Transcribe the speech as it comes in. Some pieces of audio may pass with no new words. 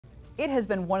It has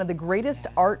been one of the greatest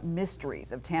art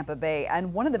mysteries of Tampa Bay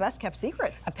and one of the best kept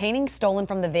secrets. A painting stolen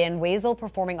from the Wezel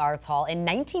Performing Arts Hall in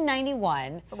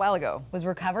 1991. It's a while ago. Was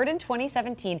recovered in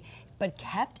 2017, but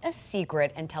kept a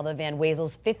secret until the Van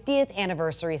Wezel's 50th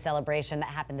anniversary celebration that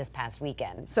happened this past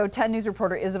weekend. So 10 News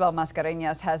reporter Isabel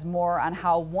Mascareñas has more on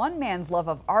how one man's love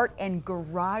of art and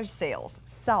garage sales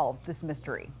solved this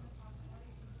mystery.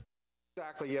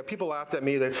 Exactly, yeah, people laughed at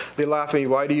me. They laugh at me,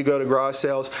 why do you go to garage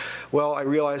sales? Well, I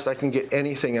realized I can get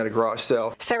anything at a garage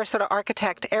sale. Sarasota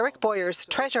architect Eric Boyer's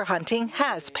treasure hunting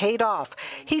has paid off.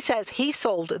 He says he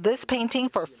sold this painting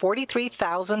for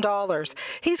 $43,000.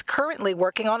 He's currently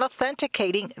working on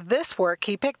authenticating this work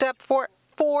he picked up for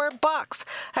 $4,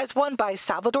 as won by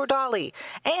Salvador Dali.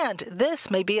 And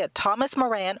this may be a Thomas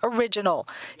Moran original.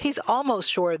 He's almost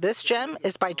sure this gem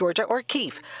is by Georgia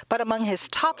O'Keeffe, but among his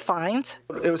top finds,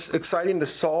 it was exciting to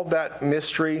solve that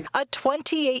mystery. A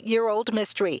 28-year-old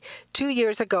mystery. 2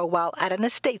 years ago, while at an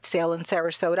estate sale in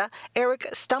Sarasota, Eric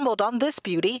stumbled on this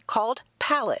beauty called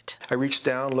Palette. I reached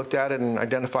down, looked at it, and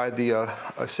identified the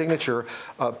signature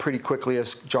pretty quickly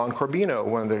as Jon Corbino,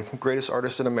 one of the greatest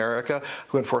artists in America,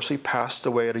 who unfortunately passed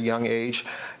away at a young age,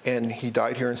 and he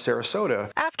died here in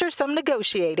Sarasota. After some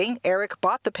negotiating, Eric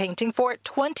bought the painting for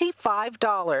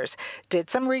 $25, did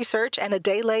some research, and a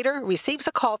day later receives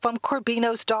a call from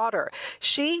Corbino's daughter.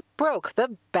 She broke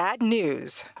the bad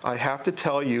news. I have to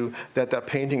tell you that that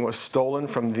painting was stolen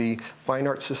from the Fine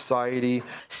Arts Society.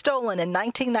 Stolen in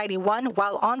 1991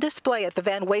 while on display at the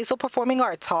Van Wezel Performing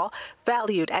Arts Hall,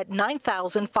 valued at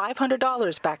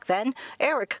 $9,500 back then.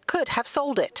 Eric could have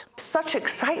sold it. Such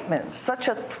excitement, such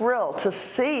a thrill to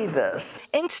see this.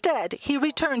 Instead, he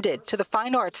returned it to the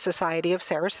Fine Arts Society of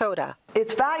Sarasota.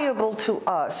 It's valuable to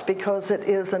us because it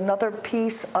is another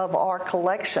piece of our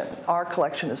collection. Our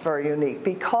collection is very unique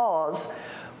because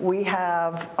we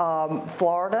have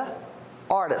Florida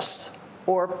artists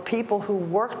or people who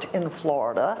worked in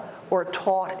Florida or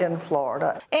taught in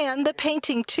Florida. And the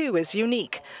painting, too, is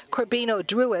unique. Corbino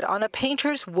drew it on a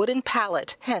painter's wooden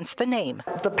palette, hence the name.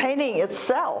 The painting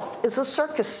itself is a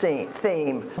circus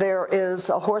theme. There is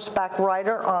a horseback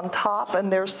rider on top,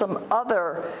 and there's some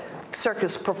other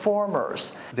circus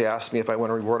performers. They asked me if I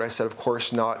want a reward. I said, of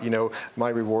course not. You know, my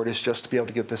reward is just to be able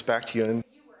to get this back to you. And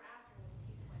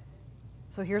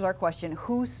so here's our question.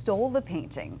 Who stole the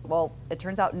painting? Well, it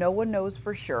turns out no one knows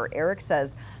for sure. Eric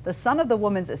says the son of the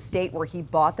woman's estate where he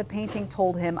bought the painting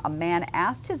told him a man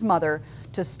asked his mother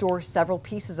to store several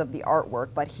pieces of the artwork,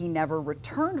 but he never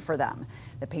returned for them.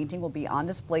 The painting will be on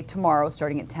display tomorrow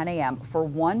starting at 10 a.m. for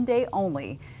 1 day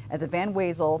only at the Van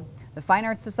Wezel. The Fine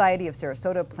Arts Society of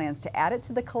Sarasota plans to add it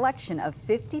to the collection of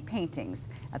 50 paintings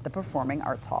at the Performing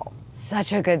Arts Hall.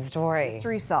 Such a good story.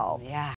 Mystery solved. Yeah.